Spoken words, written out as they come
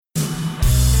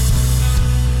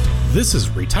This is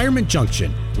Retirement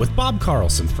Junction with Bob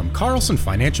Carlson from Carlson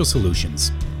Financial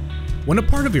Solutions. When a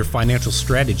part of your financial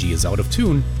strategy is out of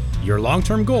tune, your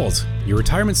long-term goals, your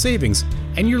retirement savings,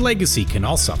 and your legacy can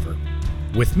all suffer.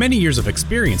 With many years of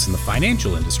experience in the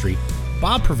financial industry,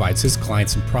 Bob provides his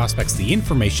clients and prospects the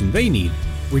information they need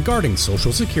regarding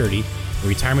Social Security,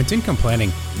 retirement income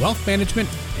planning, wealth management,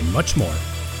 and much more.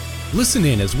 Listen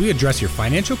in as we address your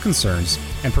financial concerns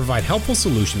and provide helpful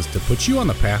solutions to put you on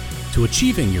the path to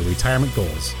achieving your retirement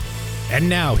goals. And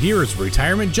now, here is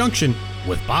Retirement Junction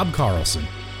with Bob Carlson.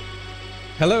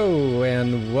 Hello,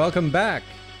 and welcome back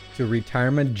to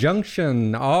Retirement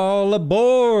Junction. All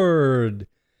aboard!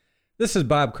 This is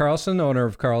Bob Carlson, owner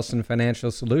of Carlson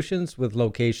Financial Solutions, with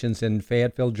locations in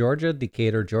Fayetteville, Georgia,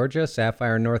 Decatur, Georgia,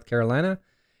 Sapphire, North Carolina,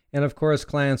 and of course,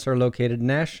 clients are located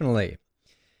nationally.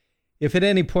 If at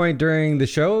any point during the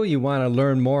show you want to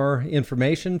learn more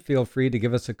information, feel free to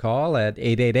give us a call at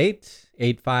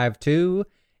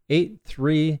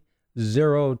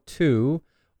 888-852-8302,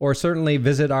 or certainly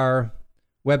visit our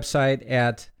website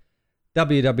at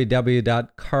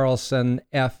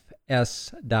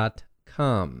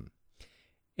www.carlsonfs.com.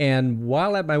 And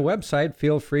while at my website,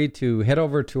 feel free to head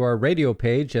over to our radio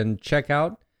page and check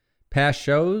out past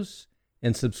shows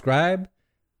and subscribe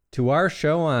to our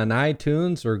show on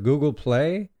iTunes or Google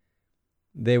Play.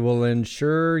 They will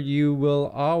ensure you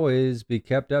will always be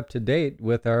kept up to date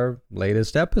with our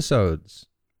latest episodes.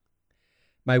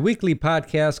 My weekly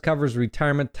podcast covers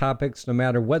retirement topics no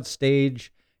matter what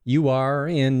stage you are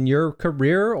in your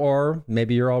career, or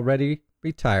maybe you're already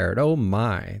retired. Oh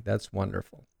my, that's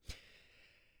wonderful.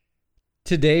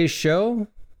 Today's show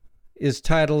is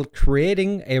titled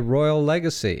Creating a Royal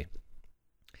Legacy.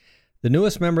 The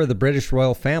newest member of the British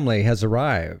royal family has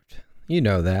arrived. You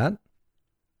know that.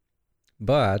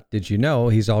 But did you know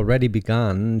he's already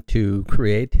begun to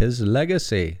create his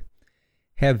legacy?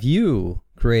 Have you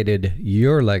created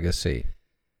your legacy?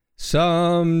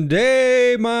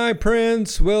 Someday my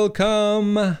prince will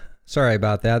come. Sorry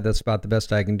about that. That's about the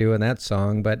best I can do in that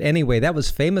song. But anyway, that was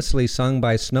famously sung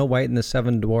by Snow White and the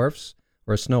Seven Dwarfs,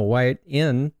 or Snow White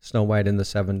in Snow White and the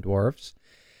Seven Dwarfs,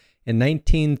 in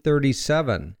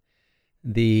 1937.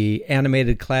 The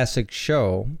animated classic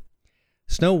show.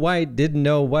 Snow White didn't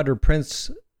know what her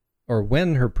prince or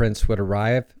when her prince would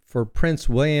arrive. For Prince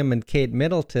William and Kate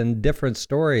Middleton, different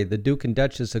story. The Duke and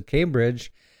Duchess of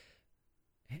Cambridge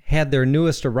had their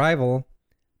newest arrival,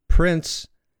 Prince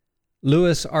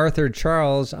Louis Arthur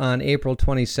Charles, on April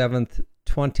 27th,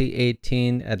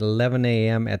 2018 at 11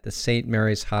 a.m. at the St.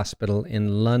 Mary's Hospital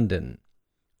in London.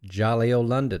 Jolly old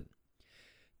London.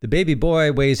 The baby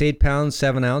boy weighs 8 pounds,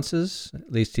 7 ounces.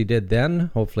 At least he did then.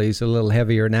 Hopefully he's a little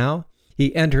heavier now.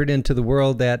 He entered into the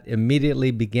world that immediately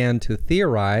began to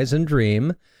theorize and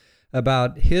dream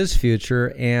about his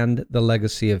future and the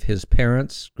legacy of his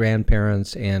parents,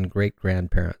 grandparents, and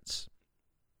great-grandparents.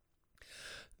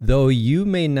 Though you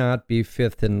may not be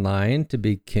fifth in line to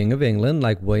be King of England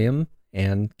like William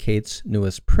and Kate's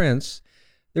newest prince,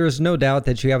 there is no doubt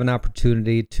that you have an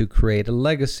opportunity to create a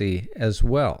legacy as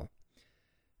well.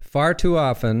 Far too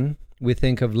often, we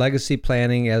think of legacy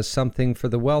planning as something for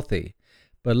the wealthy,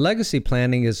 but legacy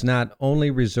planning is not only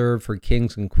reserved for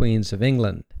kings and queens of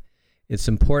England. It's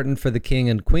important for the king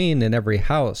and queen in every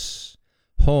house,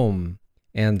 home,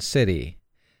 and city.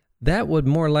 That would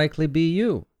more likely be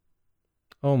you.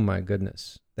 Oh my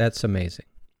goodness, that's amazing.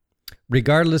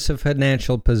 Regardless of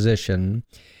financial position,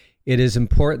 it is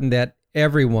important that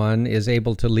everyone is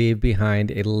able to leave behind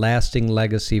a lasting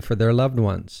legacy for their loved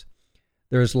ones.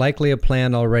 There is likely a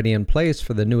plan already in place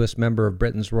for the newest member of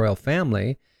Britain's royal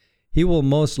family. He will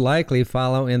most likely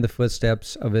follow in the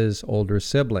footsteps of his older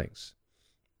siblings.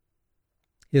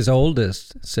 His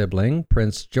oldest sibling,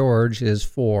 Prince George, is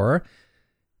 4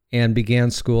 and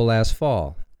began school last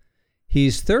fall.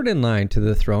 He's third in line to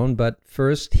the throne, but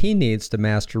first he needs to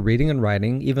master reading and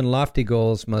writing. Even lofty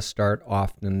goals must start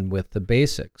often with the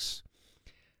basics.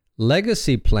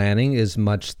 Legacy planning is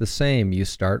much the same. You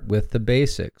start with the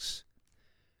basics.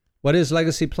 What is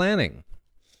legacy planning?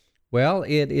 Well,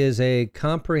 it is a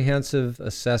comprehensive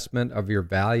assessment of your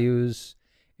values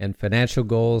and financial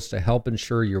goals to help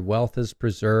ensure your wealth is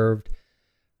preserved,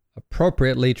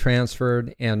 appropriately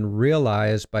transferred, and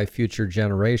realized by future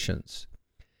generations.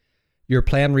 Your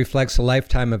plan reflects a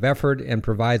lifetime of effort and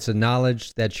provides the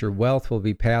knowledge that your wealth will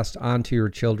be passed on to your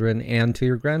children and to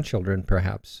your grandchildren,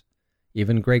 perhaps,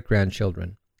 even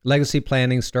great-grandchildren. Legacy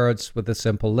planning starts with a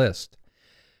simple list.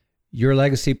 Your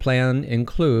legacy plan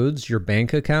includes your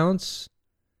bank accounts,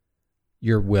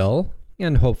 your will,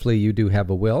 and hopefully you do have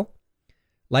a will,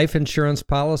 life insurance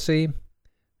policy,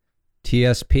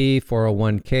 TSP,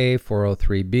 401k,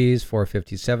 403bs,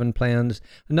 457 plans.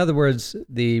 In other words,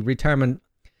 the retirement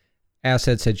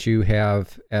assets that you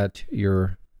have at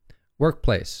your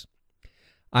workplace.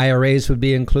 IRAs would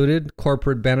be included,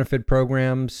 corporate benefit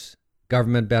programs,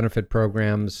 government benefit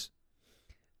programs,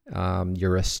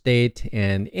 your estate,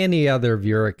 and any other of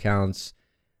your accounts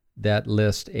that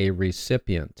list a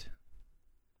recipient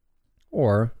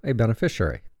or a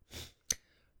beneficiary.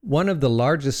 One of the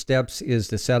largest steps is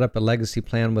to set up a legacy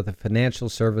plan with a financial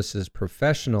services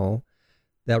professional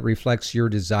that reflects your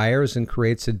desires and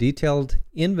creates a detailed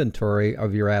inventory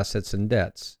of your assets and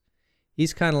debts.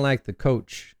 He's kind of like the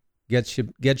coach, gets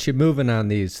you moving on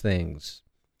these things.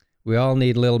 We all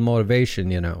need a little motivation,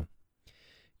 you know.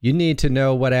 You need to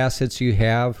know what assets you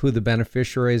have, who the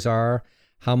beneficiaries are,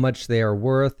 how much they are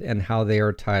worth, and how they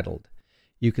are titled.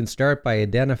 You can start by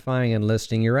identifying and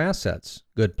listing your assets.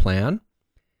 Good plan.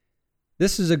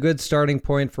 This is a good starting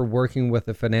point for working with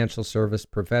a financial service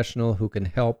professional who can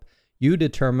help you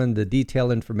determine the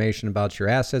detailed information about your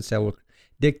assets that will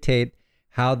dictate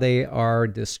how they are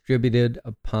distributed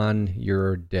upon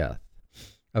your death.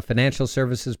 A financial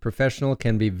services professional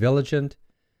can be vigilant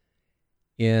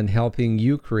in helping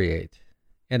you create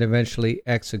and eventually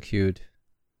execute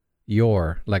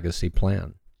your legacy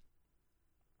plan.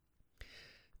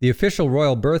 The official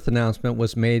royal birth announcement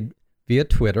was made via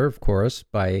Twitter, of course,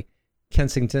 by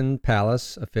Kensington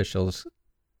Palace officials,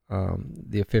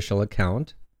 the official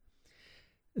account.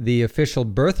 The official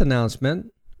birth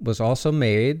announcement was also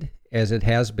made, as it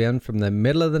has been from the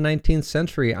middle of the 19th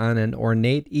century, on an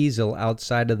ornate easel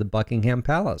outside of the Buckingham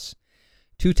Palace.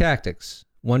 Two tactics,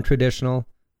 one traditional,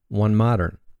 one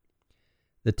modern.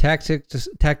 The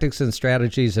tactics and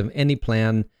strategies of any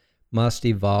plan must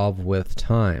evolve with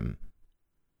time.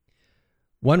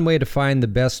 One way to find the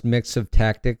best mix of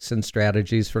tactics and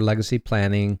strategies for legacy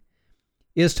planning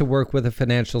is to work with a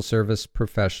financial service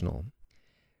professional.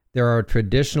 There are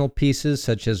traditional pieces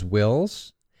such as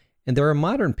wills, and there are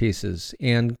modern pieces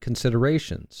and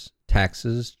considerations,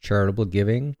 taxes, charitable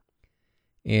giving,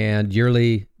 and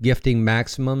yearly gifting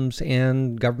maximums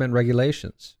and government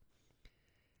regulations.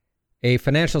 A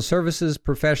financial services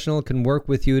professional can work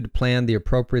with you to plan the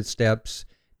appropriate steps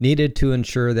needed to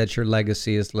ensure that your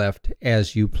legacy is left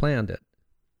as you planned it.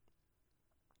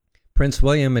 Prince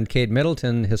William and Kate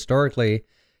Middleton historically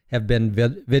have been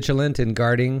vigilant in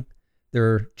guarding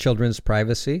their children's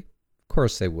privacy. Of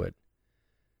course they would.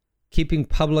 Keeping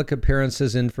public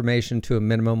appearances information to a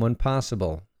minimum when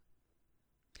possible.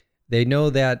 They know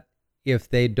that if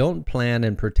they don't plan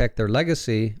and protect their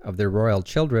legacy of their royal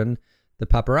children, the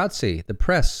paparazzi, the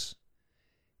press,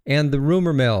 and the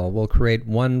rumor mill will create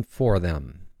one for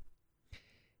them.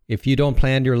 If you don't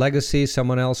plan your legacy,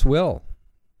 someone else will.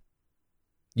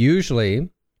 Usually,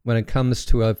 when it comes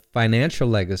to a financial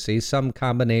legacy, some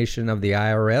combination of the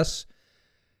IRS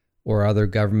or other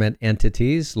government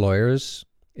entities, lawyers,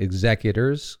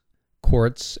 executors,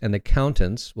 courts, and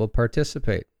accountants will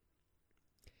participate.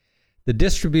 The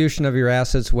distribution of your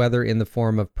assets, whether in the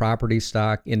form of property,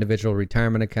 stock, individual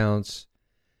retirement accounts,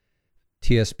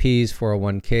 TSPs,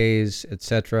 401ks,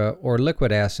 etc., or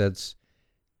liquid assets,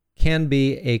 can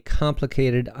be a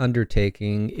complicated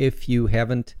undertaking if you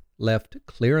haven't left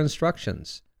clear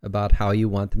instructions about how you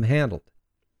want them handled.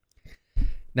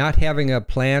 Not having a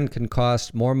plan can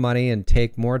cost more money and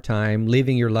take more time,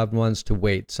 leaving your loved ones to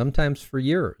wait, sometimes for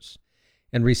years,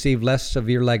 and receive less of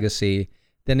your legacy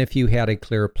than if you had a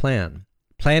clear plan.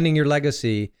 Planning your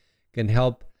legacy can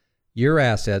help your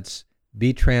assets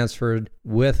be transferred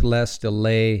with less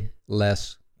delay,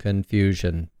 less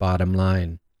confusion, bottom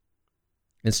line.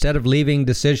 Instead of leaving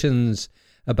decisions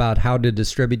about how to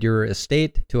distribute your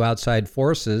estate to outside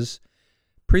forces,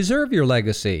 preserve your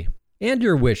legacy and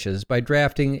your wishes by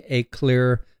drafting a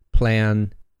clear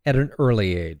plan at an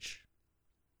early age.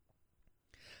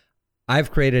 I've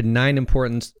created 9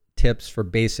 important tips for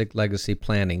basic legacy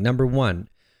planning. Number 1,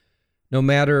 no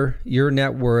matter your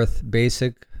net worth,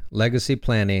 basic legacy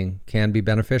planning can be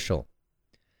beneficial.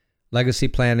 Legacy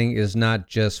planning is not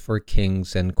just for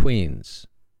kings and queens.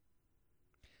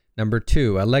 Number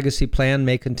 2, a legacy plan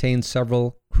may contain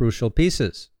several crucial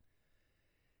pieces.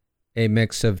 A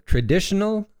mix of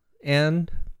traditional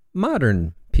and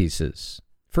modern pieces.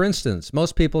 For instance,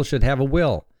 most people should have a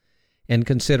will and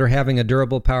consider having a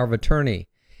durable power of attorney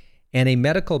and a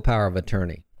medical power of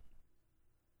attorney.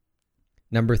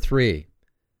 Number 3,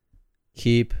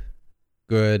 keep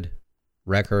good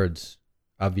records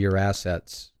of your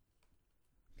assets.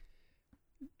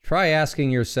 Try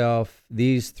asking yourself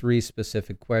these 3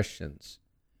 specific questions.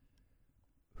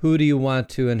 Who do you want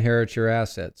to inherit your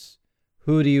assets?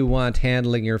 Who do you want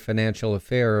handling your financial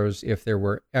affairs if there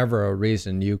were ever a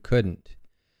reason you couldn't?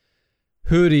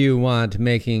 Who do you want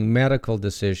making medical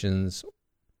decisions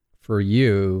for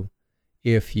you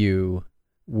if you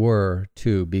were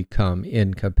to become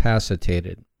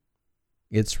incapacitated?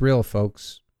 It's real,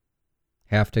 folks.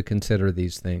 Have to consider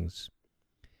these things.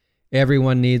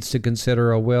 Everyone needs to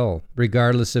consider a will.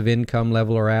 Regardless of income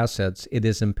level or assets, it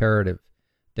is imperative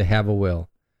to have a will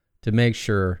to make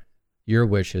sure your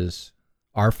wishes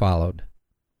are followed.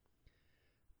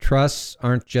 Trusts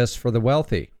aren't just for the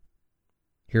wealthy.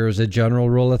 Here's a general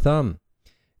rule of thumb.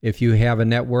 If you have a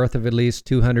net worth of at least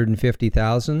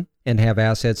 $250,000 and have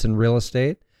assets in real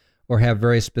estate, or have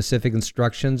very specific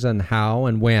instructions on how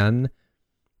and when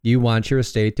you want your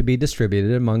estate to be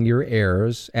distributed among your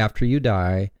heirs after you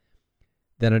die,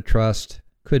 then a trust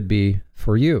could be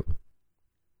for you.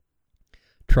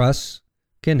 Trusts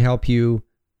can help you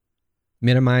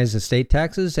minimize estate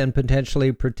taxes and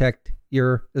potentially protect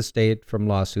your estate from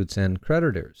lawsuits and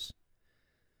creditors.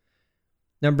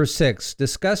 Number 6,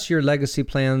 discuss your legacy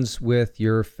plans with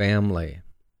your family.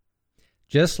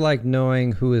 Just like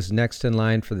knowing who is next in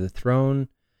line for the throne,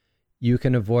 you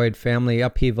can avoid family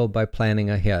upheaval by planning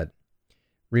ahead.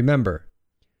 Remember,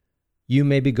 you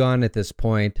may be gone at this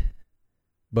point,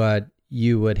 but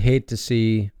you would hate to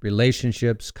see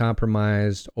relationships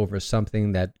compromised over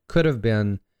something that could have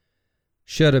been,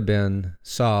 should have been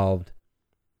solved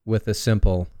with a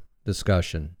simple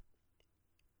discussion.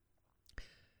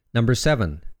 Number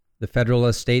 7, the federal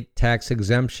estate tax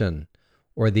exemption,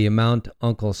 or the amount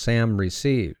Uncle Sam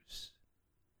receives.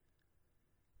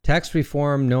 Tax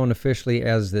reform, known officially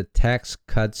as the Tax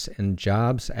Cuts and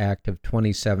Jobs Act of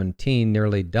 2017,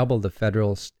 nearly doubled the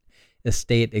federal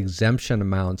estate exemption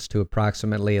amounts to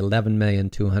approximately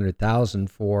 $11,200,000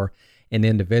 for an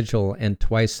individual and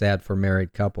twice that for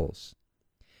married couples.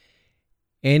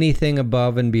 Anything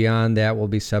above and beyond that will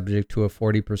be subject to a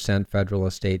 40% federal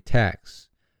estate tax.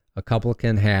 A couple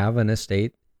can have an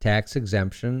estate tax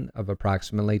exemption of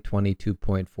approximately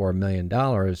 $22.4 million.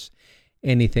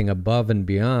 Anything above and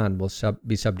beyond will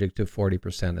be subject to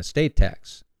 40% estate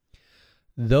tax.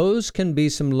 Those can be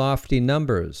some lofty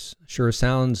numbers. Sure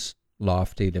sounds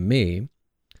lofty to me.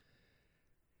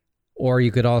 Or you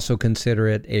could also consider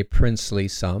it a princely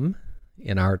sum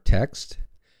in our text.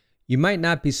 You might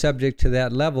not be subject to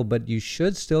that level, but you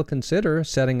should still consider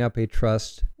setting up a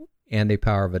trust and a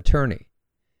power of attorney.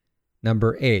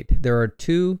 Number 8, there are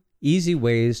 2 easy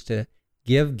ways to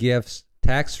give gifts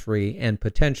tax-free and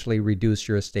potentially reduce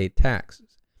your estate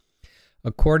taxes.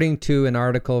 According to an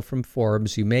article from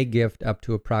Forbes, you may gift up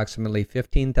to approximately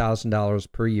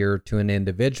 $15,000 per year to an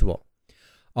individual.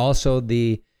 Also,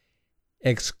 the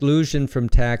exclusion from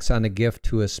tax on a gift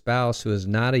to a spouse who is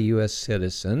not a U.S.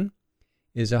 citizen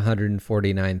is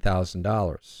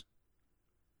 $149,000.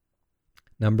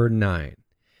 Number 9,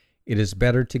 it is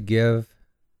better to give,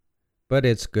 but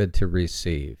it's good to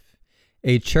receive.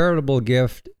 A charitable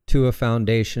gift to a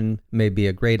foundation may be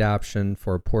a great option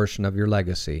for a portion of your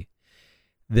legacy.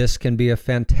 This can be a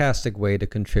fantastic way to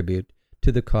contribute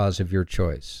to the cause of your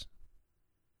choice.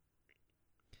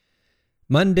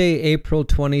 Monday, April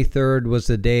 23rd was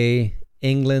the day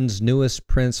England's newest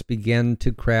prince began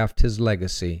to craft his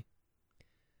legacy.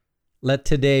 Let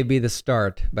today be the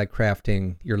start by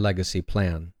crafting your legacy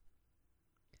plan.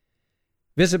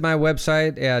 Visit my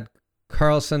website at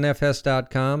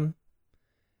carlsonfs.com.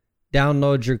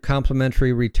 Download your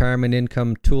complimentary retirement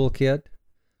income toolkit.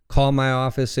 Call my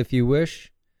office if you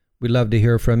wish. We'd love to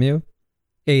hear from you.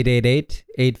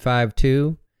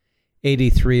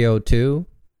 888-852-8302.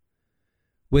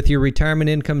 With your retirement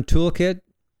income toolkit,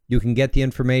 you can get the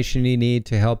information you need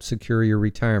to help secure your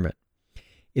retirement.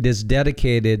 It is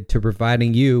dedicated to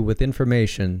providing you with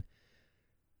information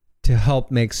to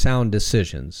help make sound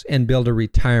decisions and build a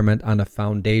retirement on a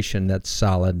foundation that's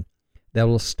solid, that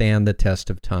will stand the test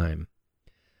of time.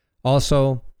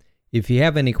 Also, if you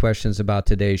have any questions about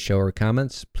today's show or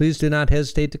comments, please do not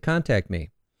hesitate to contact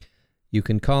me. You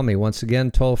can call me once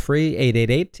again toll free,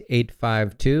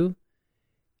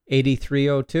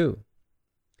 888-852-8302.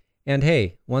 And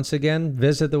hey, once again,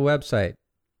 visit the website.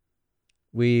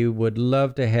 We would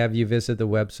love to have you visit the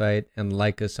website and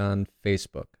like us on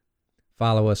Facebook.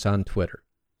 Follow us on Twitter.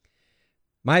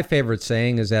 My favorite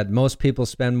saying is that most people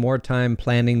spend more time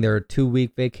planning their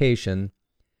 2-week vacation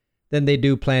than they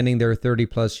do planning their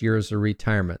 30-plus years of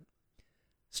retirement.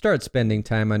 Start spending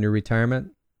time on your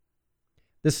retirement.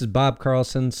 This is Bob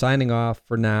Carlson signing off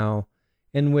for now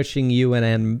and wishing you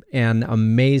an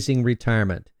amazing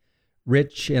retirement,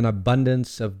 rich in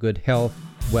abundance of good health,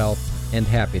 wealth, and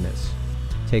happiness.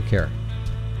 Take care.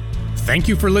 Thank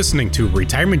you for listening to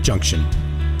Retirement Junction.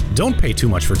 don't pay too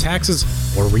much for taxes,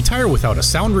 or retire without a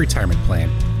sound retirement plan.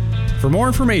 For more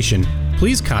information,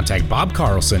 please contact Bob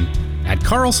Carlson at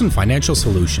Carlson Financial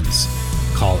Solutions.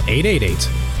 Call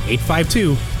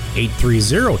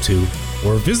 888-852-8302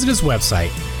 or visit his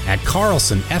website at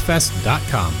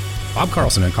carlsonfs.com. Bob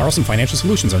Carlson and Carlson Financial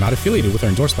Solutions are not affiliated with or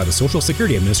endorsed by the Social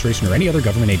Security Administration or any other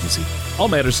government agency. All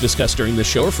matters discussed during this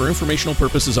show are for informational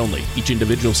purposes only. Each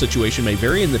individual situation may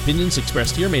vary, and the opinions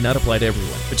expressed here may not apply to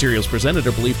everyone. Materials presented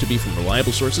are believed to be from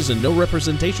reliable sources, and no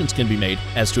representations can be made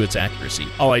as to its accuracy.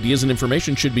 All ideas and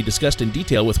information should be discussed in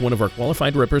detail with one of our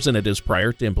qualified representatives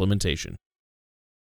prior to implementation.